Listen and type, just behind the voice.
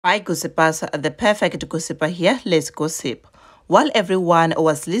Hi, gossipers, the perfect gossiper here. Let's gossip. While everyone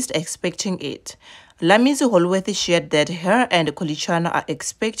was least expecting it, lamiez Holworthy shared that her and Kolichana are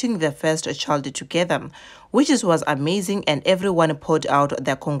expecting their first child together, was amazing, and everyone poured out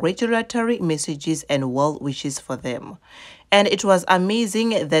their congratulatory messages and well wishes for them. And it was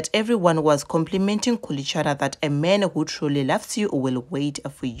amazing that everyone was complimenting Kolichana that a man who truly loves you will wait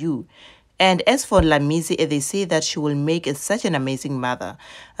for you. And as for lamiez, they say that she will make such an amazing mother.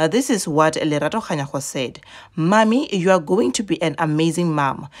 This is what Lerato Kganyago said. Mommy, you are going to be an amazing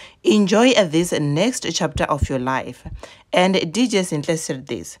mom. Enjoy this next chapter of your life. And DJ Zinhle said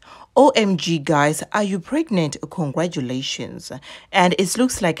this. OMG, guys, are you pregnant? Congratulations. And it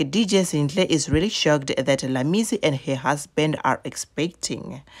looks like DJ Zinhle is really shocked that lamiez and her husband are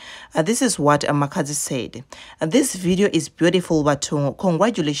expecting. This is what Makazi said. This video is beautiful, but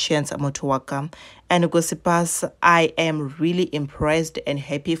congratulations, Motuwaka. And gossipers, I am really impressed and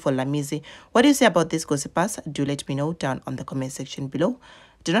happy for lamiez. What do you say about this, gossipers? Do let me know down on the comment section below.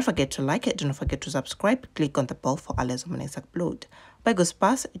 Do not forget to like it. Do not forget to subscribe. Click on the bell for alerts when I upload. Bye,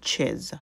 gossipers. Cheers.